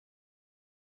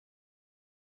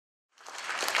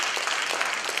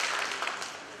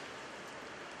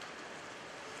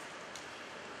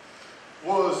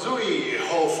我 Zui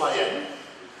Ho Fayen,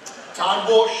 Tan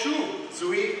Wo Shu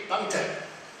Zui Bangten.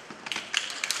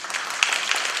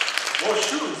 Wo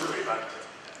Shu Zui Bangten.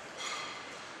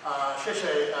 谢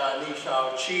谢你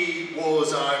好，七我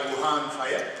在武汉发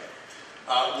言。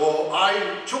我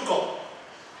爱中国。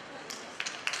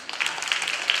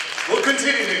We'll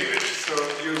continue in English, so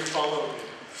you follow me.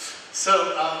 So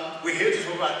we're here to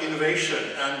talk about innovation,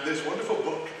 and this wonderful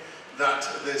book that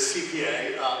the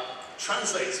CPA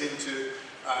translates into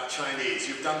Chinese.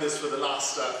 You've done this for the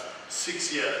last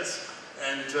 6 years,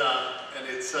 and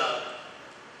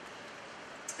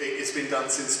it's been done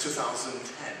since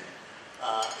 2010.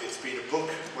 It's been a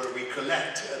book where we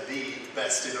collect the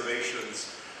best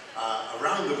innovations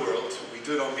around the world. We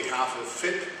do it on behalf of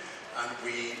FIPP, and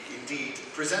we indeed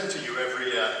present to you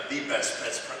every year the best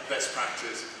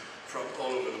practice from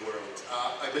all over the world.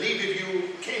 I believe if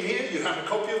you came here, you have a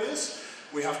copy of this.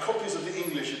 We have copies of the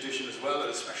English edition as well at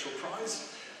a special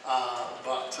price.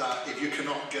 But if you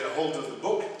cannot get a hold of the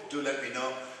book, do let me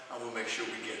know, and we'll make sure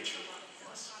we get you one.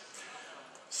 Yes.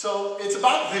 So it's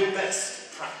about the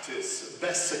best practice,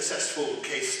 best successful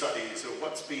case studies of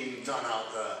what's being done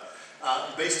out there.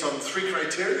 Based on 3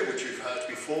 criteria, which you've heard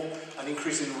before: an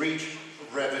increase in reach,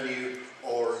 revenue,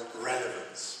 or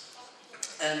relevance.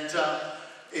 And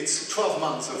it's 12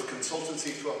 months of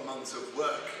consultancy, 12 months of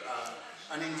work.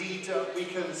 And indeed, we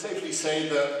can safely say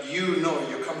that you know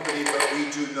your company, but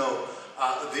we do know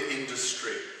the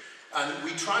industry. And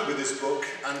we try with this book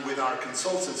and with our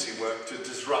consultancy work to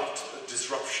disrupt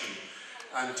disruption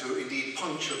and to indeed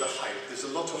puncture the hype. There's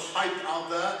a lot of hype out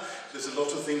there. There's a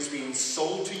lot of things being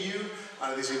sold to you,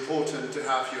 and it is important to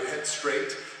have your head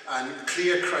straight and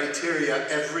clear criteria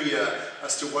every year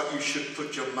as to what you should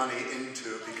put your money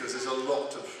into, because there's a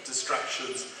lot of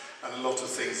distractions and a lot of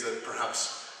things that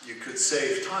perhaps you could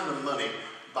save time and money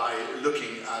by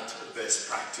looking at best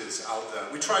practice out there.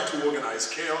 We try to organize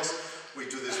chaos. We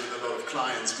do this with a lot of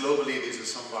clients globally. These are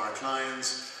some of our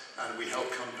clients. And we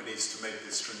help companies to make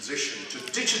this transition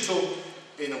to digital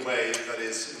in a way that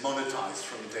is monetized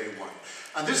from day one.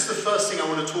 And this is the first thing I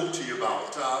want to talk to you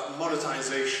about,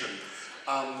 monetization.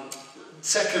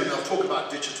 Second, I'll talk about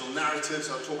digital narratives,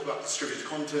 I'll talk about distributed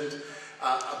content,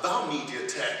 about media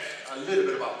tech, a little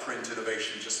bit about print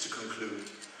innovation, just to conclude.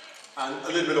 And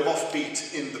a little bit of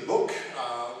offbeat in the book.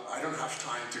 I don't have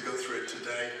time to go through it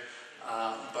today,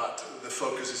 but the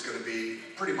focus is going to be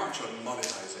pretty much on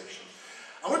monetization.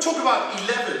 I want to talk about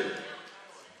 11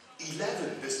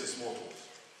 business models.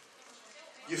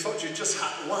 You thought you just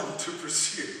had one to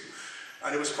pursue,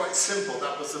 and it was quite simple.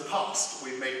 That was the past.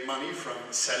 We made money from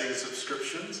selling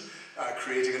subscriptions,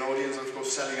 creating an audience, and of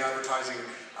course selling advertising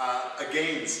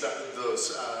against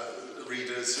those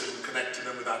readers and connecting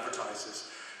them with advertisers.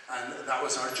 And that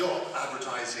was our job,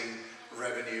 advertising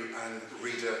revenue and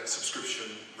reader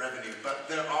subscription revenue. But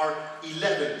there are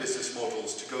 11 business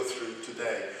models to go through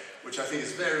today, which I think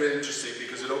is very interesting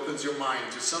because it opens your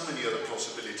mind to so many other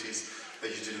possibilities that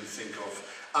you didn't think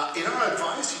of. In our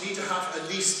advice, you need to have at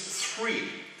least 3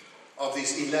 of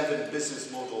these 11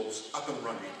 business models up and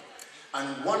running.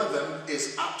 And one of them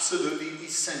is absolutely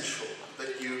essential,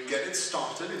 that you get it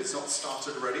started, if it's not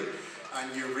started already,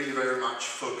 and you really very much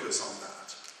focus on that.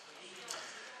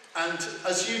 And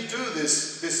as you do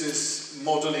this business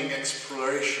modeling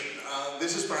exploration,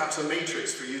 this is perhaps a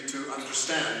matrix for you to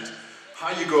understand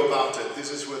how you go about it.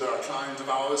 This is with our client of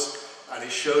ours, and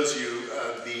it shows you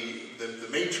the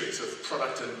matrix of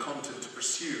product and content to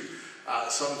pursue.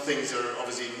 Some things are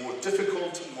obviously more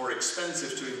difficult, more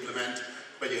expensive to implement,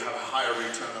 but you have a higher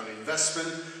return on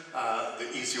investment. The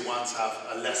easier ones have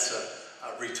a lesser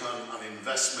return on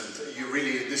investment.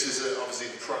 This is obviously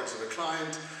the product of the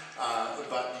client,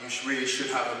 but you really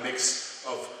should have a mix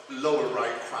of lower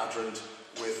right quadrant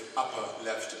with upper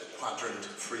left quadrant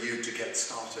for you to get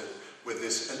started with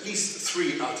this, at least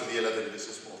 3 out of the 11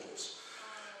 business models.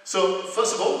 So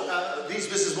first of all, these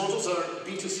business models are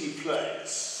B2C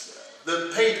plays.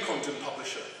 The paid content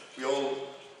publisher. We all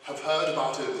have heard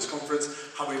about it at this conference,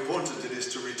 how important it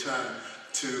is to return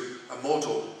to a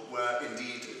model where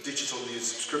indeed digital news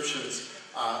subscriptions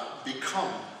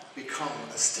become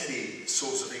a steady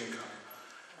source of income.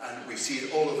 And we see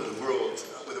it all over the world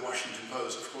with the Washington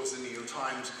Post, of course, the New York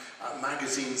Times,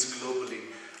 magazines globally.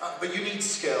 But you need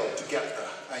scale to get there,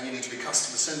 and you need to be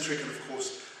customer-centric and, of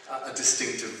course, a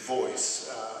distinctive voice.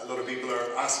 A lot of people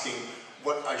are asking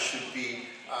what I should be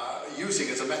using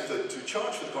as a method to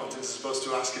charge for the content, as opposed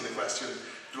to asking the question,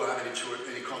 do I have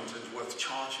any content worth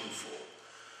charging for?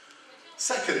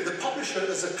 Second, the publisher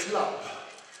as a club.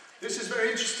 This is very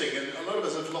interesting, and a lot of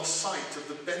us have lost sight of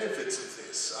the benefits of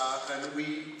this, and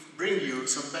we bring you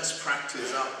some best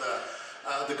practice out there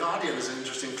The Guardian is an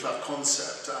interesting club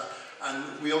concept. And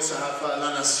we also have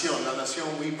La Nation. La Nation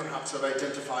we perhaps have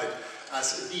identified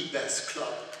as the best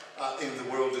club in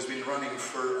the world. It's been running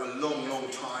for a long, long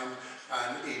time,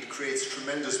 and it creates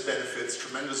tremendous benefits,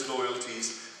 tremendous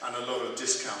loyalties, and a lot of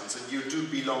discounts. And you do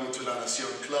belong to La Nation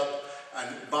Club,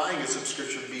 and buying a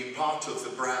subscription, being part of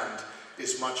the brand,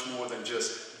 is much more than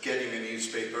just getting a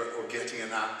newspaper or getting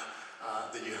an app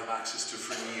that you have access to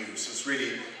for news. It's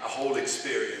really a whole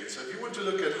experience. So if you want to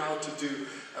look at how to do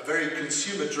a very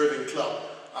consumer-driven club,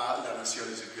 La Nation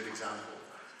is a good example.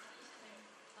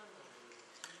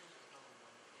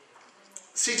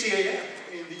 CTAM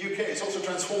in the UK is also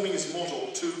transforming its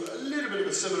model to a little bit of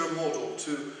a similar model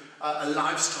to a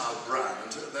lifestyle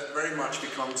brand that very much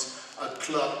becomes a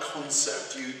club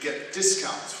concept. You get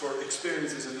discounts for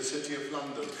experiences in the City of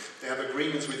London. They have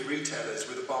agreements with retailers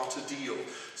with a barter deal.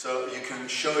 So you can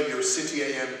show your City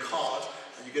AM card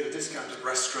and you get a discount at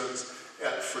restaurants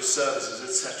for services,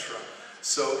 etc.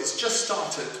 So it's just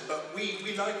started, but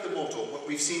we like the model. What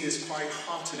we've seen is quite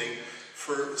heartening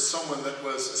for someone that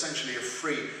was essentially a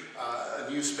free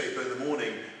newspaper in the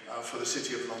morning for the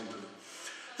City of London.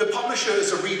 The publisher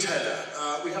is a retailer.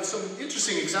 We have some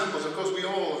interesting examples. Of course, we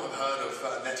all have heard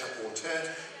of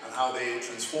Net-a-Porter and how they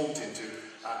transformed into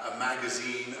a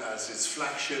magazine as its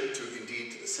flagship to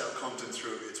indeed sell content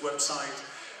through its website.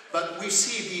 But we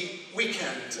see the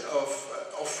weekend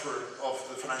offer of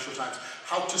the Financial Times,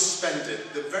 how to spend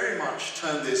it. They very much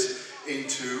turn this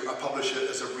into a publisher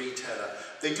as a retailer.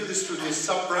 They do this through this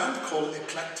sub-brand called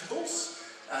Eclectables,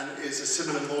 and is a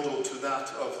similar model to that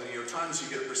of the New York Times. You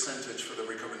get a percentage for the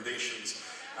recommendations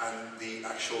and the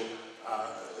actual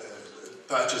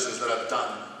purchases that are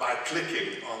done by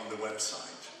clicking on the website.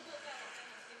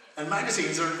 And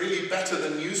magazines are really better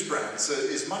than news brands.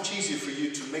 It's much easier for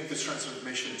you to make this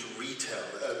transformation to retail.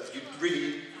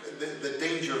 The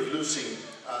danger of losing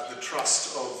the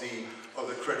trust of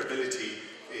the credibility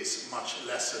is much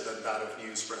lesser than that of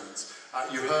news brands.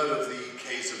 You heard of the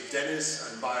case of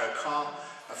Dennis and Buy a Car,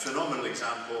 a phenomenal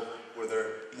example where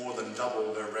they're more than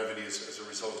double their revenues as a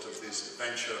result of this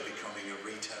venture becoming a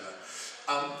retailer.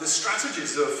 The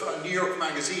strategies of New York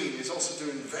Magazine is also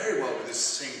doing very well with this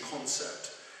same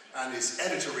concept, and its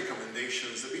editor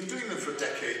recommendations. They've been doing them for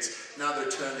decades. Now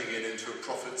they're turning it into a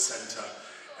profit center,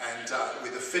 and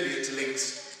with affiliate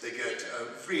links they get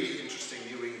a really interesting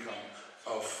new income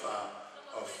of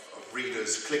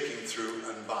readers clicking through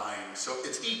and buying. So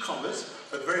it's e-commerce,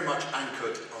 but very much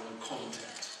anchored on content.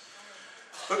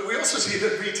 But we also see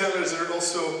that retailers are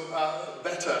also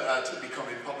better at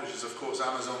becoming publishers. Of course,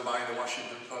 Amazon buying the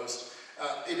Washington Post.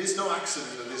 It is no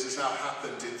accident that this has now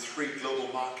happened in 3 global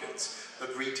markets,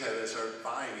 that retailers are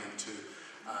buying into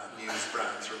news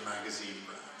brands or magazine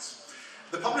brands.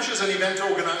 The publisher is an event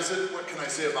organizer. What can I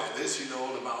say about this? You know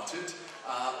all about it.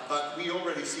 But we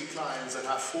already see clients that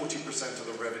have 40% of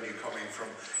the revenue coming from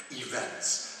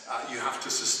events. You have to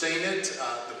sustain it.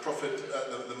 The profit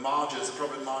margins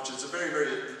are very,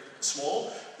 very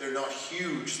small. They're not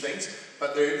huge things,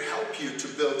 but they help you to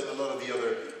build a lot of the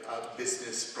other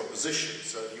business propositions.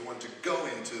 So if you want to go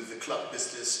into the club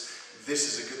business, this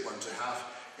is a good one to have.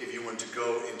 If you want to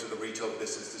go into the retail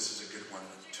business, this is a good one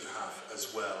to have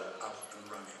as well, up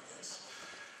and running. Yes.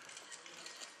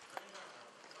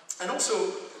 And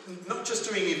also, not just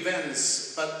doing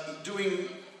events, but doing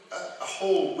a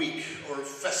whole week or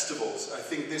festivals. I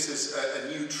think this is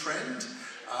a new trend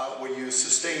where you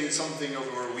sustain something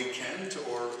over a weekend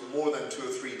or more than 2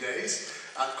 or 3 days.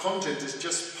 Content is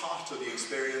just part of the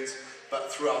experience,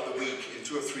 but throughout the week, in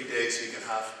 2 or 3 days, you can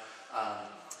have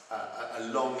a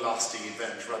long-lasting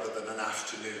event rather than an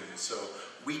afternoon. So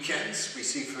weekends, we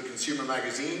see for consumer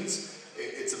magazines,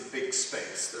 it's a big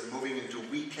space. They're moving into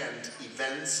weekend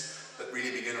events that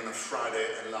really begin on a Friday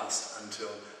and last until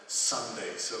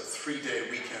Sunday. So 3-day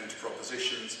weekend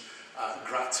propositions.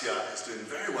 Grazia is doing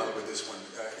very well with this one.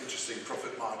 Interesting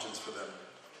profit margins for them.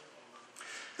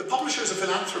 The publisher is a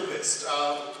philanthropist.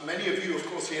 Many of you, of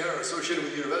course, here are associated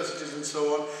with universities and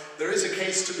so on. There is a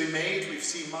case to be made. We've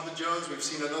seen Mother Jones, we've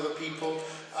seen other people.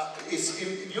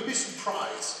 You'll be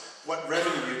surprised what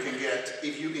revenue you can get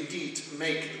if you indeed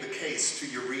make the case to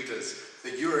your readers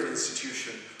that you're an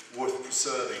institution worth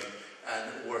preserving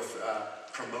and worth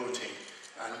promoting.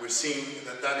 And we're seeing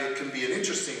that it can be an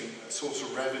interesting source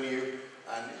of revenue,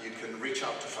 and you can reach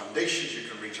out to foundations, you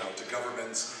can reach out to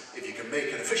governments, if you can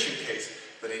make an efficient case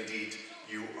that indeed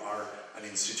you are an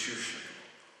institution.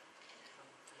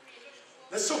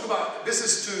 Let's talk about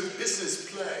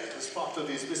business-to-business play as part of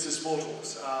these business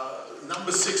models.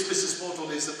 Number 6 business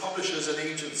model is the publisher as an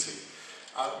agency.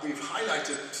 We've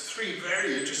highlighted 3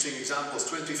 very interesting examples,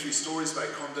 23 Stories by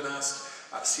Condé Nast,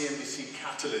 CNBC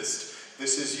Catalyst.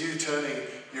 This is you turning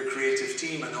your creative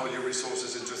team and all your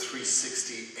resources into a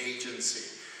 360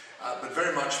 agency, but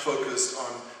very much focused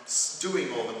on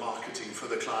doing all the marketing for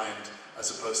the client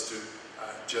as opposed to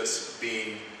just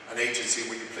being an agency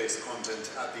where you place the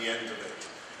content at the end of it.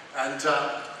 And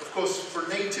of course, for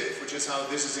native, which is how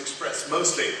this is expressed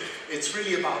mostly, it's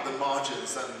really about the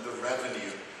margins and the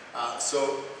revenue.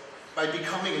 So by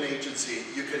becoming an agency,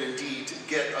 you can indeed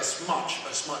get as much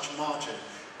margin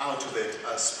out of it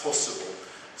as possible.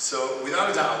 So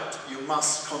without a doubt, you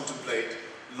must contemplate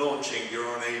launching your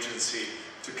own agency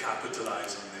to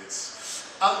capitalize on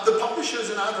this. The publisher is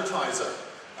an advertiser.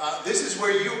 This is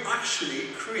where you actually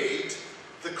create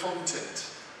the content.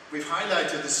 We've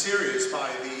highlighted the series by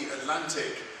The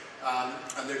Atlantic,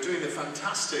 and they're doing a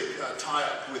fantastic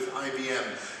tie-up with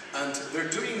IBM. And they're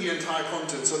doing the entire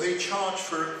content, so they charge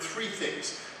for three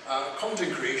things: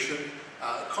 content creation,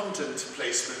 content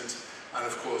placement, and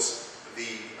of course the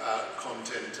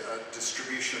content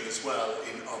distribution as well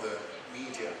in other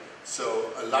media.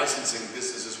 So a licensing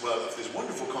business as well of this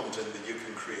wonderful content that you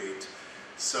can create.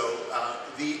 So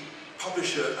the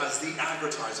publisher as the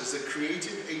advertiser, as the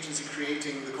creative agency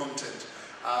creating the content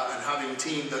and having a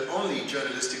team that only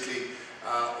journalistically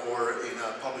or in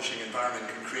a publishing environment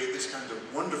can create this kind of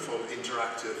wonderful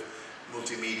interactive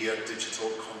multimedia digital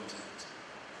content.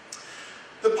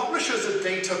 The publisher is a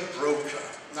data broker.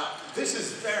 Now, this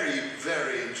is very,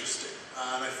 very interesting,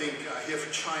 and I think here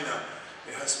for China,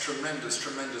 it has tremendous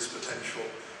potential.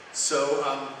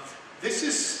 So this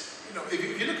is, you know,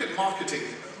 if you look at marketing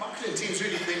teams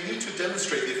really, they need to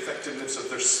demonstrate the effectiveness of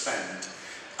their spend.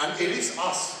 And it is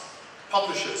us,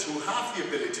 publishers, who have the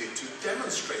ability to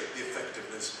demonstrate the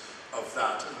effectiveness of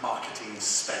that marketing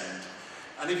spend.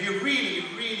 And if you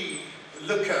really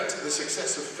look at the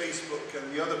success of Facebook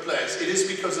and the other players, it is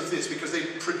because of this, because they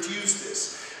produced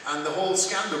this. And the whole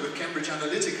scandal with Cambridge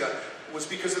Analytica was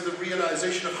because of the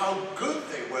realization of how good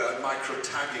they were at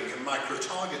micro-tagging and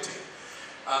micro-targeting.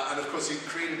 And of course, it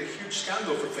created a huge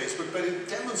scandal for Facebook, but it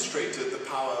demonstrated the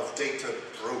power of data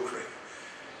brokering.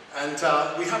 And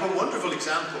we have a wonderful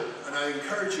example, and I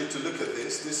encourage you to look at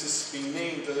this. This has been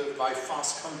named by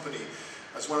Fast Company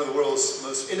as one of the world's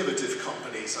most innovative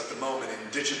companies at the moment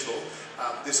in digital.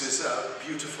 This is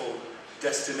Beautiful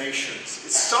Destinations.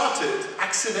 It started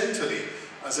accidentally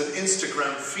as an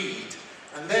Instagram feed,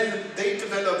 and then they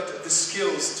developed the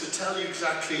skills to tell you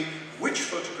exactly which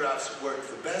photographs work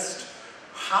the best,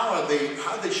 how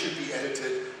they should be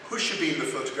edited, who should be in the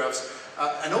photographs,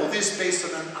 and all this based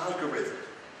on an algorithm.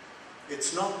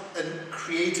 It's not a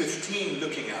creative team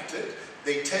looking at it.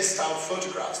 They test out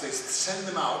photographs, they send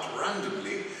them out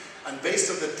randomly, and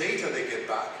based on the data they get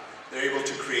back, they're able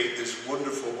to create these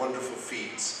wonderful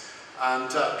feeds. And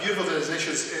Beautiful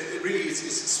Destinations, it really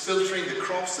is filtering the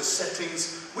crops, the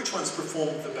settings, which ones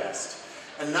perform the best.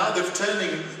 And now they've turned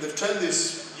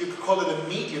this, you could call it a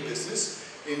media business,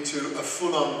 into a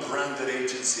full-on branded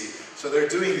agency. So they're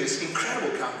doing these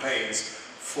incredible campaigns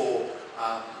for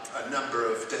a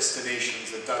number of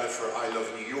destinations. They've done it for I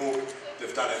Love New York,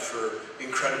 they've done it for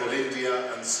Incredible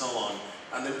India, and so on.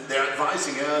 And then they're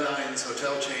advising airlines,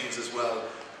 hotel chains as well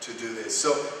to do this.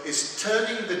 So it's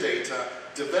turning the data,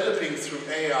 developing through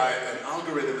AI an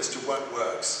algorithm as to what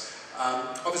works.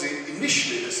 Obviously,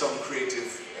 initially there's some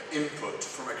creative input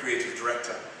from a creative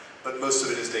director, but most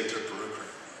of it is data brokering.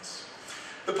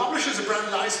 The publisher is a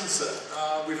brand licensor.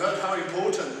 We've heard how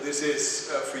important this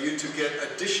is for you to get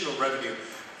additional revenue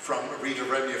from reader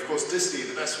revenue. Of course, Disney,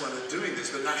 the best one at doing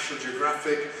this, but National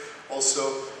Geographic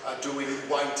also doing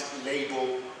white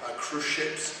label cruise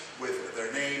ships with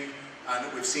their name.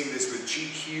 And we've seen this with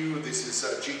GQ. This is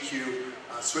GQ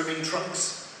swimming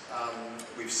trunks.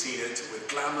 We've seen it with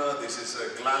Glamour. This is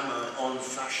a Glamour on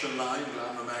fashion line,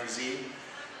 Glamour magazine.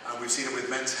 And we've seen it with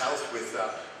Men's Health with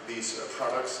these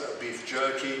products, beef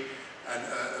jerky, and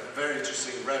a very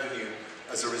interesting revenue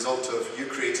as a result of you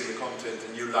creating the content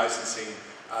and you licensing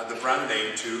the brand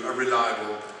name to a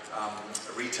reliable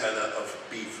retailer of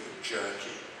beef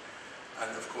jerky. And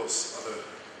of course, other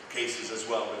cases as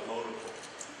well with Monocle.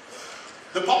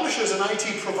 The publisher is an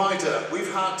IT provider.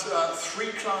 We've had 3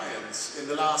 clients in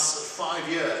the last 5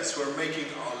 years who are making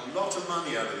a lot of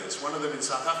money out of this. One of them in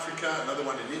South Africa, another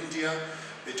one in India.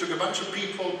 They took a bunch of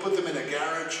people, put them in a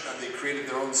garage, and they created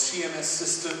their own CMS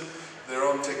system, their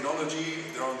own technology,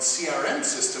 their own CRM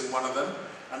system, one of them,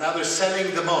 and now they're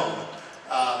selling them on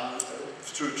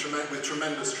with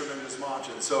tremendous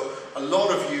margins. So a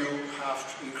lot of you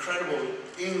have incredible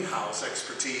in-house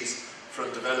expertise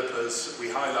from developers. We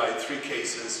highlight 3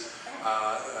 cases,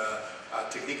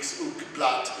 Tekniks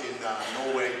Ukblad in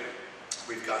Norway,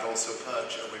 We've got also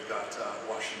Perch, and we've got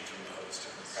Washington Post.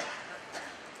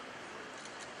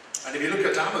 And if you look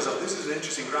at Amazon, this is an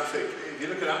interesting graphic. If you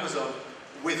look at Amazon,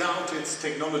 without its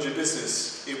technology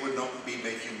business, it would not be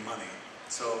making money.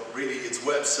 So really, its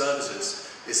web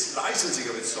services, its licensing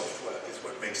of its software is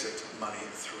what makes it money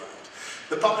throughout.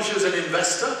 The publisher is an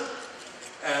investor,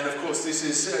 and of course this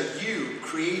is you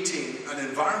creating an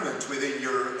environment within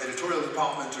your editorial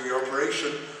department or your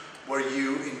operation where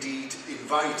you indeed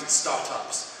invite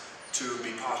startups to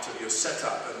be part of your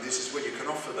setup, and this is what you can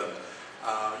offer them.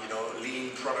 You know,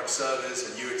 lean product service,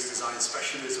 and UX design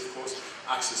specialists, of course,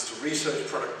 access to research,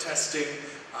 product testing,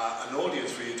 an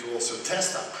audience for you to also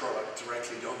test that product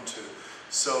directly onto.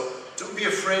 So don't be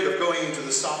afraid of going into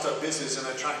the startup business and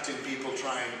attracting people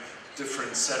trying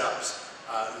different setups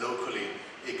locally.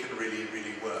 It can really,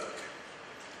 really work.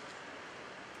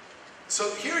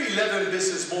 So here are 11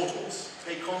 business models.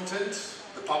 Pay content,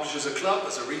 the publisher as a club,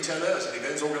 as a retailer, as an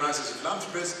events organizer, as a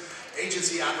philanthropist,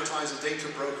 agency, advertiser, data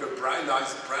broker, brand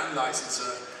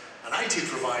licensor, an IT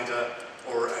provider,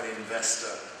 or an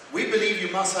investor. We believe you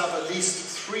must have at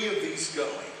least 3 of these going.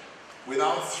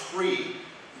 Without 3,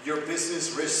 your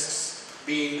business risks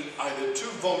being either too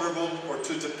vulnerable or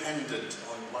too dependent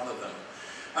on one of them.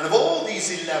 And of all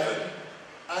these 11,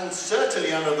 and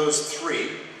certainly out of those 3,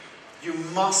 you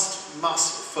must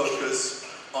focus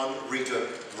on reader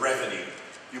revenue.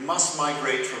 You must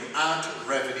migrate from ad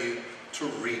revenue to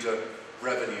reader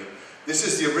revenue. This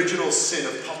is the original sin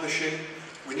of publishing.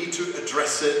 We need to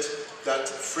address it, that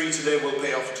free today will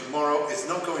pay off tomorrow. It's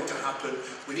not going to happen.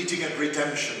 We need to get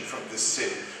redemption from this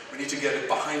sin. We need to get it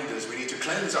behind us. We need to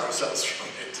cleanse ourselves from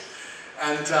it.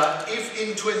 And if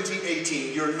in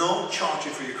 2018 you're not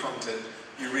charging for your content,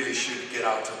 you really should get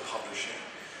out of publishing.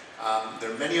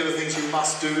 There are many other things you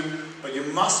must do, but you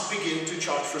must begin to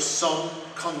charge for some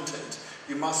content.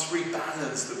 You must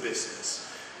rebalance the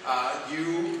business.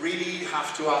 You really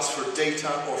have to ask for data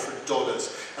or for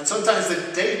dollars. And sometimes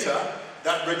the data,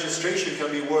 that registration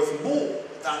can be worth more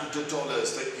than the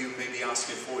dollars that you may be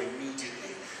asking for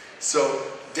immediately. So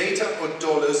data or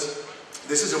dollars,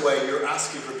 this is a way you're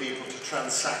asking for people to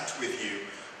transact with you.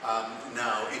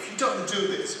 Now, if you don't do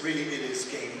this, really it is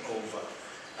game over.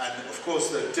 And of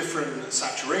course, there are different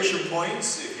saturation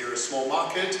points. If you're a small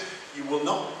market, you will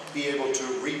not be able to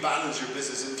rebalance your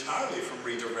business entirely from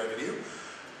reader revenue,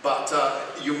 but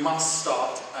you must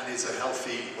start, and it's a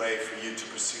healthy way for you to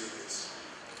pursue this.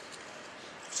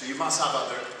 So you must have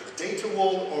either a data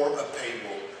wall or a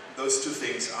paywall. Those 2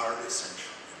 things are essential.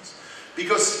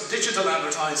 Because digital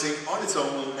advertising on its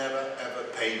own will never ever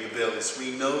pay the bills.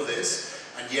 We know this,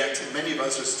 and yet many of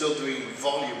us are still doing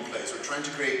volume plays. We're trying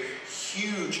to create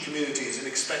huge communities and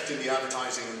expecting the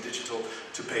advertising and digital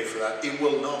to pay for that. It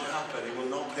will not happen. It will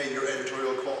not pay your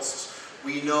editorial costs.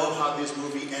 We know how this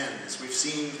movie ends. We've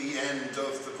seen the end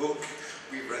of the book.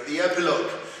 We've read the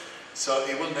epilogue. So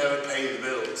it will never pay the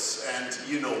bills. And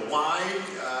you know why?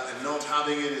 And not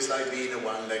having it is like being a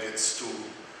one-legged stool.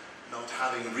 Not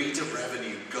having reader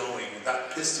revenue going,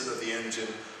 that piston of the engine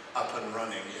up and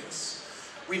running, yes.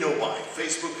 We know why.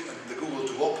 Facebook and the Google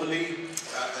duopoly,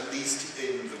 at least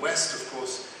in the West, of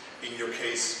course, in your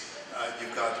case,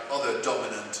 you've got other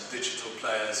dominant digital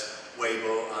players,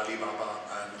 Weibo, Alibaba,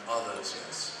 and others,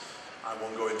 yes. I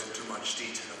won't go into too much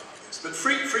detail about this. But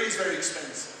free is very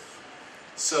expensive.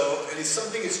 So, and if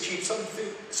something is cheap,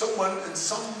 someone and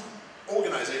some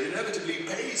organizer inevitably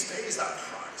pays that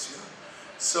price, yeah.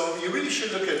 So you really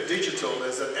should look at digital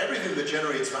as that everything that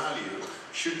generates value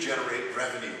should generate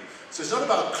revenue. So it's not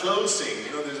about closing.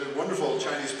 You know, there's a wonderful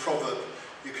Chinese proverb,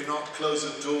 you cannot close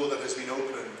a door that has been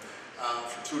open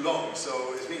for too long.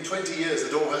 So it's been 20 years,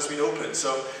 the door has been open.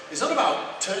 So it's not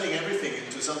about turning everything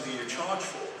into something you charge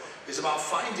for. It's about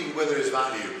finding where there is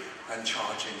value and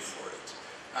charging for it.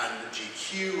 And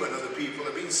GQ and other people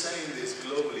have been saying this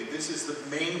globally. This is the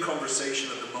main conversation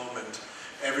at the moment.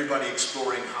 Everybody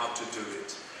exploring how to do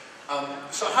it.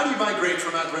 So how do you migrate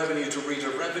from ad revenue to reader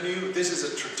revenue? This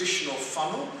is a traditional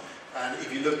funnel, and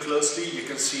if you look closely, you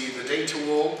can see the data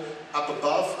wall up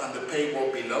above and the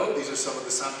paywall below. These are some of the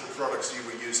sample products you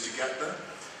will use to get there.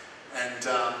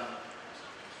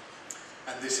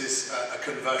 And this is a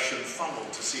conversion funnel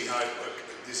to see how it works.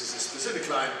 This is a specific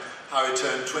line, how it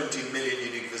turned 20 million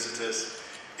unique visitors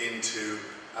into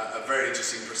a very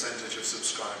interesting percentage of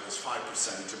subscribers,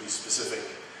 5% to be specific,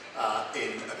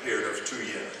 in a period of 2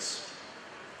 years.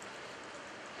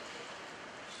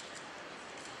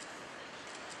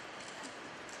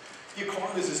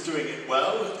 Equality is doing it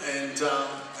well, and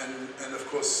of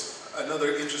course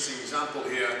another interesting example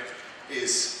here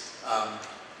is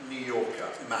New Yorker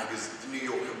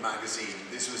magazine.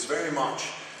 This was very much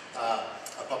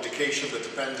a a publication that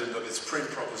depended on its print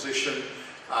proposition.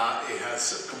 It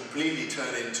has completely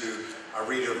turned into a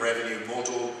reader revenue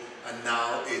model, and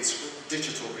now its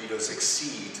digital readers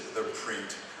exceed their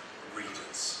print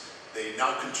readers. They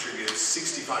now contribute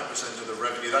 65% of the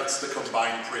revenue. That's the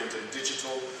combined print and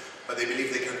digital, but they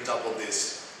believe they can double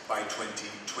this by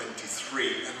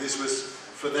 2023. And this was,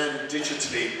 for them,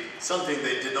 digitally, something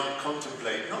they did not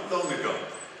contemplate not long ago,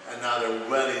 and now they're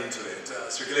well into it.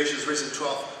 Circulation has risen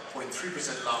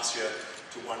 12.3% last year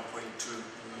to 1.2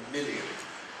 million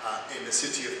in the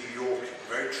city of New York, a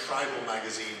very tribal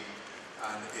magazine,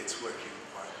 and it's working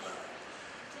quite well.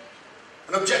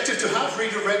 An objective to have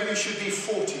reader revenue should be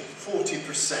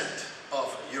 40%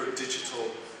 of your digital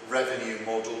revenue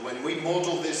model. When we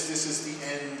model this, this is the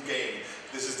end game.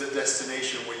 This is the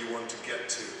destination where you want to get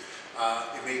to.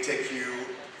 It may take you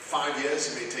 5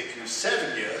 years, it may take you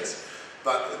 7 years,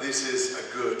 but this is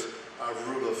a good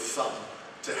rule of thumb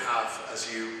to have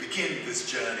as you begin this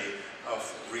journey of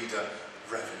reader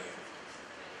revenue.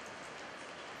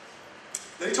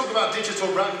 Let me talk about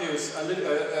digital revenues,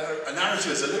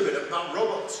 narratives a little bit about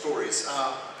robot stories.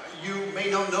 You may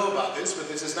not know about this, but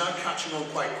this is now catching on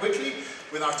quite quickly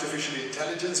with artificial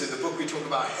intelligence. In the book we talk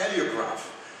about Heliograph,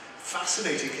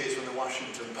 fascinating case from the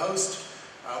Washington Post,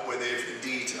 where they've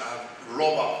indeed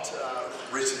robot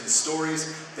written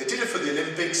stories. They did it for the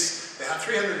Olympics. They had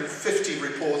 350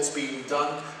 reports being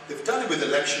done. They've done it with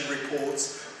election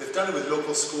reports. They've done it with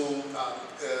local school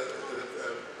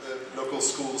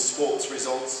sports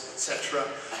results, etc.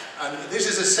 And this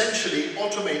is essentially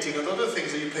automating a lot of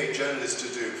things that you pay journalists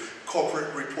to do,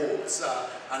 corporate reports,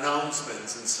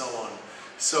 announcements, and so on.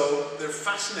 So they're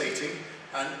fascinating,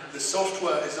 and the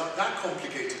software is not that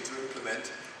complicated to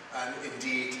implement, and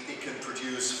indeed it can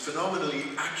produce phenomenally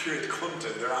accurate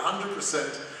content. They're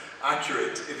 100%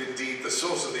 accurate if indeed the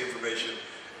source of the information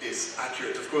is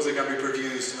accurate. Of course, they can be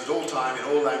produced at all time, in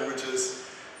all languages,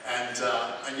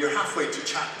 and you're halfway to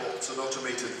chatbots and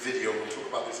automated video. We'll talk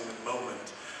about this in a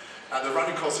moment. The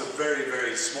running costs are very,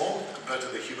 very small compared to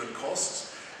the human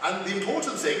costs. And the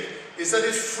important thing is that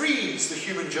it frees the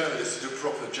human journalist to do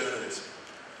proper journalism.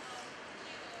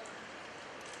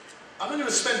 I'm not going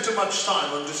to spend too much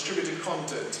time on distributed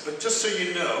content, but just so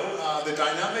you know, the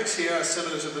dynamics here are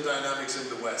similar to the dynamics in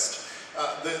the West.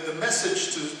 The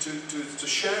message to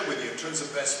share with you in terms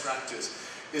of best practice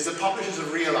is that publishers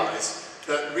have realized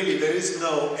that really there is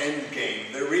no end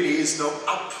game, there really is no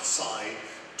upside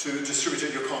to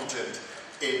distributing your content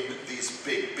in these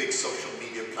big social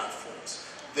media platforms.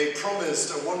 They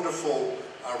promised a wonderful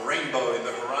rainbow in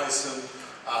the horizon,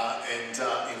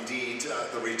 and indeed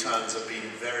the returns have been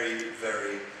very,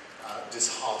 very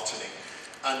disheartening.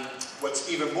 And what's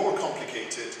even more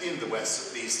complicated, in the West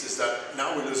at least, is that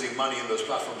now we're losing money in those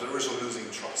platforms, they're also losing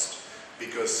trust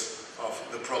because of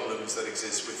the problems that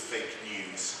exist with fake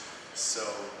news. So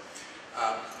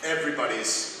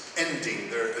everybody's ending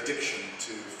their addiction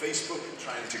to Facebook and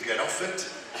trying to get off it,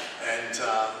 and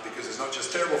because it's not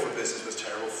just terrible for business, but it's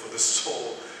terrible for the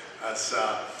soul, as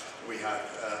we had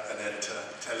an editor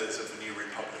tell us of the New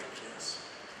Republic. Yes.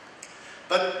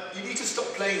 But you need to stop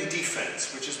playing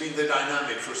defense, which has been the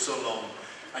dynamic for so long,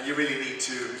 and you really need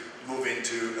to move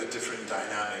into a different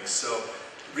dynamic. So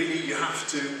really you have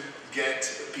to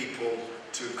get people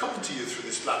to come to you through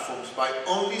these platforms by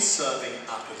only serving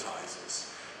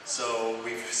appetizers. So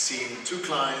we've seen 2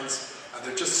 clients, and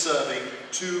they're just serving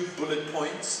 2 bullet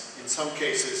points, in some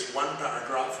cases 1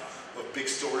 paragraph of big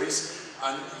stories,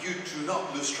 and you do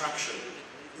not lose traction,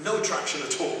 no traction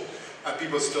at all, and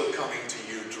people are still coming to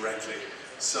you directly.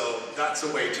 So that's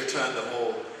a way to turn the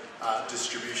whole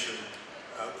distribution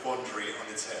quandary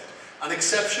on its head. An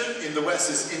exception in the West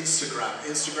is Instagram.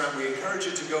 Instagram we encourage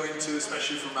you to go into,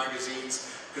 especially for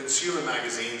magazines, consumer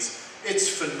magazines. It's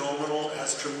phenomenal, it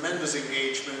has tremendous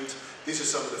engagement. These are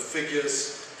some of the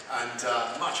figures, and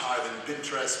much higher than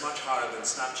Pinterest, much higher than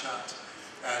Snapchat.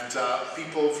 And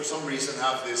people, for some reason,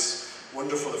 have this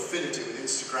wonderful affinity with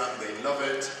Instagram. They love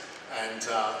it, and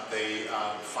they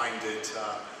find it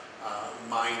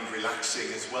mind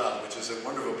relaxing as well, which is a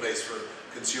wonderful place for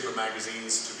consumer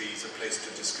magazines to be, is a place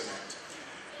to disconnect.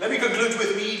 Let me conclude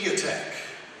with MediaTek,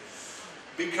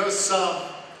 because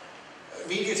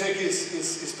MediaTek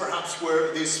is perhaps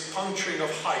where this puncturing of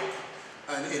hype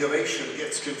and innovation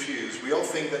gets confused. We all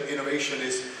think that innovation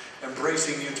is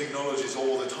embracing new technologies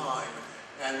all the time,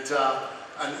 and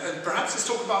perhaps let's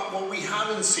talk about what we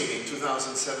haven't seen in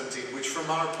 2017, which from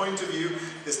our point of view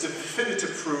is the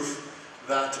definitive proof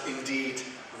that indeed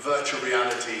virtual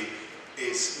reality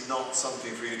is not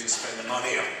something for you to spend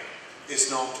money on.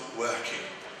 It's not working.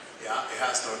 Yeah, it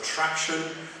has no traction.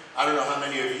 I don't know how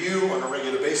many of you on a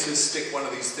regular basis stick one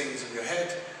of these things in your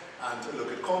head and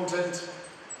look at content.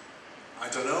 I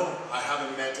don't know. I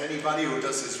haven't met anybody who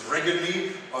does this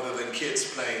regularly other than kids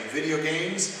playing video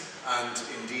games and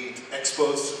indeed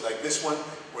expos like this one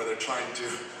where they're trying to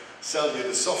sell you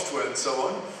the software and so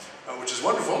on, which is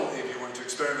wonderful if you want to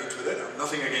experiment with it. I have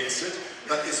nothing against it.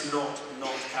 That is not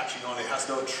catching on. It has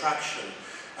no traction.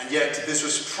 And yet this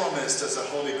was promised as a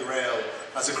holy grail,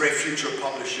 as a great future of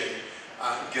publishing.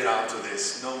 Get out of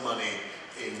this. No money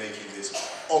in making this.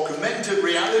 Augmented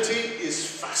reality is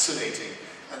fascinating.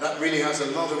 And that really has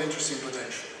a lot of interesting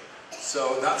potential.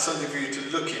 So that's something for you to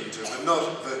look into, but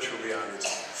not virtual reality.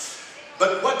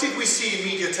 But what did we see in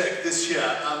media tech this year?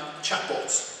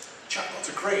 Chatbots. Chatbots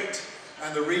are great.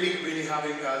 And they're really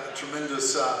having a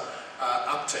tremendous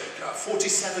uptake.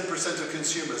 47% of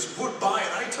consumers would buy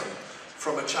an item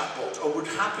from a chatbot, or would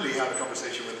happily have a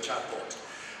conversation with a chatbot.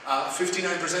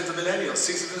 59% of millennials,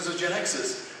 60% of Gen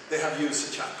Xers, they have used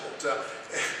a chatbot.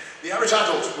 The average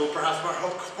adult will perhaps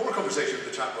have more conversation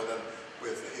with the chatbot than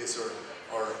with his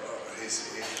or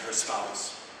her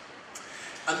spouse.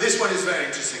 And this one is very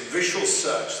interesting, visual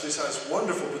search. This has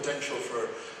wonderful potential for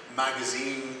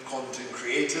magazine content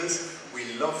creators.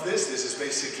 We love this. This is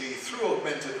basically through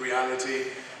augmented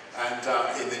reality,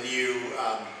 and in the new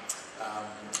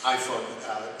iPhone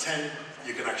 10,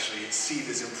 you can actually see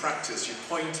this in practice. You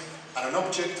point at an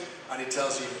object and it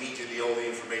tells you immediately all the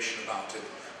information about it.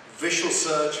 Visual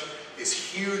search is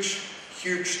huge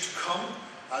to come.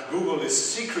 Google is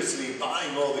secretly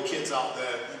buying all the kids out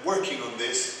there working on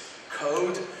this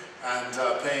code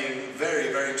and paying very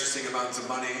interesting amounts of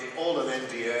money, all on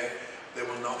NDA. They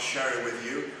will not share it with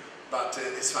you, but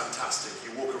it's fantastic.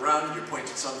 You walk around, you point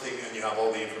at something, and you have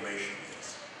all the information.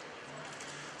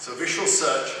 So visual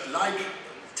search, like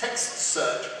text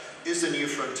search, is the new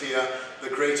frontier, the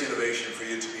great innovation for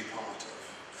you to be part of.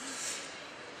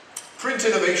 Print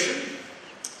innovation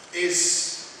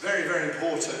is very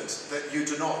important that you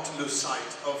do not lose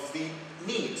sight of the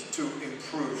need to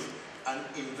improve and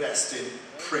invest in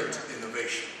print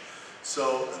innovation.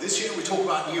 So this year we talk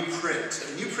about new print.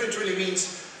 And new print really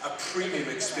means a premium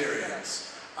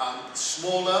experience.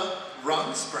 Smaller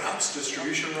runs, perhaps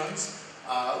distribution runs,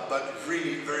 but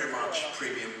really very much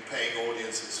premium paying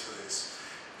audiences for this.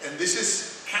 And this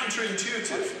is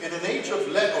counterintuitive. In an age of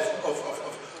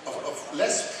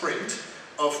less print,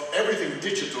 of everything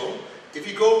digital, if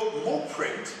you go more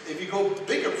print, if you go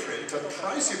bigger print and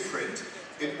pricey print,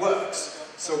 it works.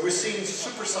 So we're seeing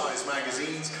supersized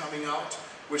magazines coming out.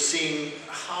 We're seeing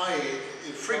high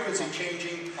frequency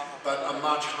changing, but a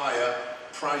much higher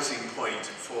pricing point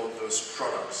for those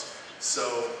products.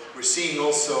 So we're seeing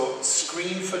also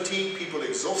screen fatigue, people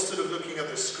exhausted of looking at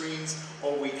their screens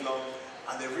all week long,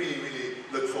 and they really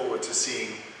look forward to seeing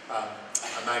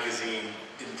a magazine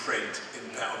in print,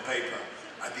 on paper,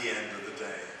 at the end of the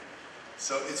day.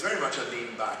 So it's very much a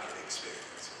lean back experience.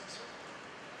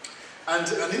 And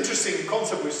an interesting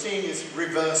concept we're seeing is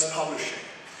reverse publishing.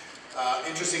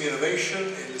 Interesting innovation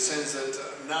in the sense that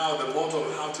now the model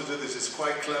of how to do this is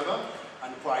quite clever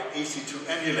and quite easy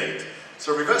to emulate.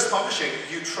 So reverse publishing,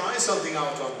 you try something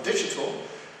out on digital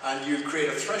and you create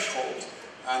a threshold,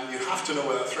 and you have to know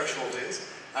where that threshold is.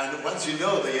 And once you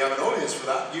know that you have an audience for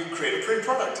that, you create a print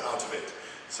product out of it.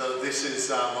 So this is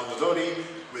Mondadori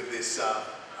with this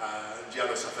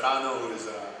Giallo Safferano, who is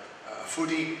a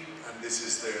foodie, and this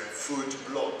is their food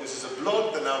blog. This is a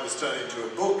blog that now is turned into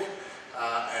a book,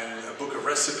 and a book of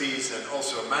recipes, and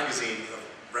also a magazine of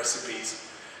recipes,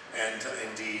 and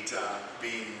indeed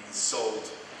being sold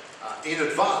in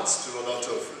advance to a lot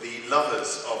of the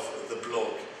lovers of the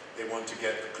blog. They want to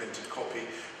get the printed copy.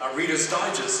 Reader's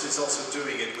Digest is also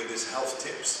doing it with his health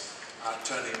tips,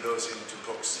 turning those into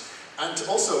books. And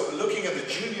also, looking at the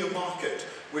junior market,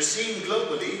 we're seeing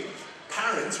globally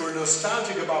parents who are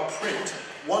nostalgic about print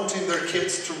wanting their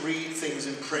kids to read things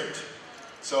in print.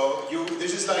 So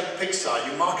this is like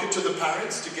Pixar. You market to the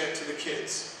parents to get to the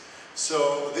kids.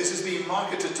 So this is being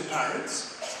marketed to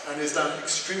parents and is done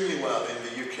extremely well in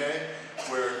the UK,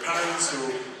 where parents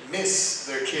who miss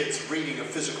their kids reading a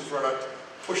physical product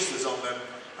push this on them,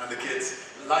 and the kids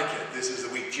like it. This is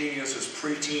the Week Genius, as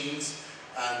pre-teens,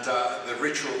 and the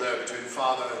ritual there between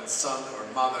father and son,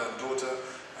 or mother and daughter,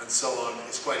 and so on.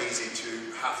 It's quite easy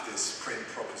to have this print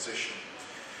proposition.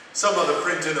 Some other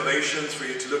print innovations for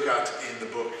you to look at in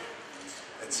the book,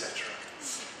 etc.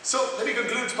 So let me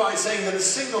conclude by saying that the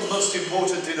single most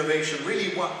important innovation,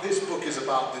 really what this book is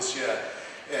about this year,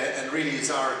 and really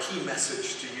is our key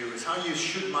message to you, is how you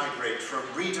should migrate from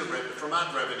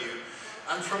ad revenue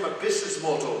and from a business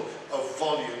model of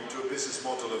volume to a business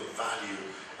model of value,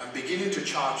 and beginning to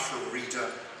charge for reader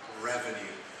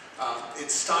revenue.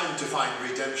 It's time to find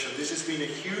redemption. This has been a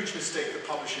huge mistake that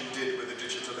publishing did with the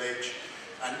digital age,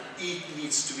 and it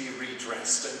needs to be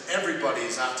redressed, and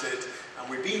everybody's at it, and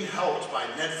we're being helped by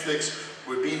Netflix,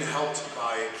 we're being helped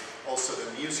by also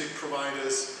the music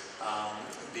providers,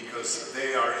 because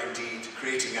they are indeed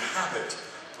creating a habit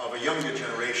of a younger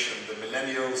generation, the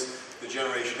millennials, the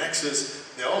Generation X's.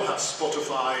 They all have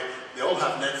Spotify, they all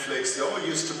have Netflix, they're all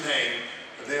used to paying,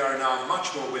 and they are now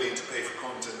much more willing to pay for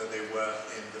content than they were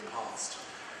in the past.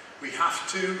 We have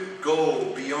to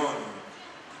go beyond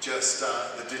just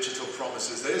the digital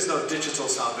promises. There is no digital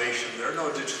salvation, there are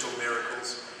no digital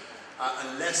miracles,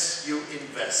 unless you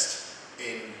invest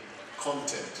in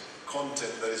content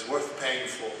that is worth paying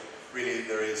for. Really,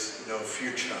 there is no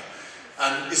future.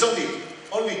 And it's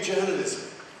only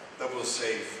journalism that will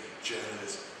save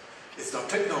journalism. It's not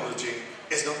technology,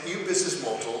 it's not new business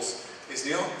models, it's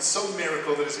not some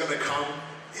miracle that is going to come,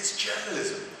 it's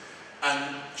journalism.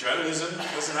 And journalism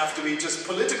doesn't have to be just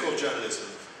political journalism.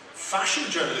 Fashion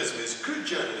journalism is good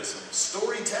journalism.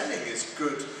 Storytelling is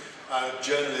good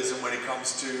journalism when it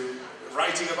comes to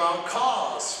writing about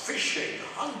cars, fishing,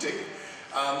 hunting,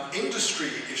 industry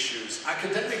issues,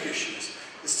 academic issues.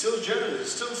 It's still journalism,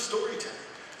 it's still storytelling.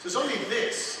 So it's only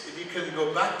this, if you can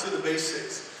go back to the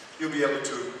basics, you'll be able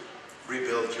to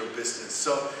rebuild your business.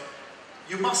 So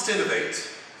you must innovate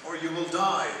or you will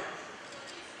die.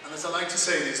 And as I like to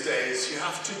say these days, you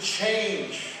have to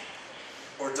change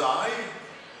or die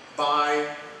by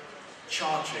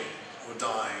charging or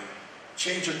dying.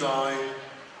 Change or die,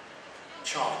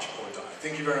 charge or die.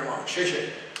 Thank you very much. 谢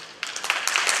谢。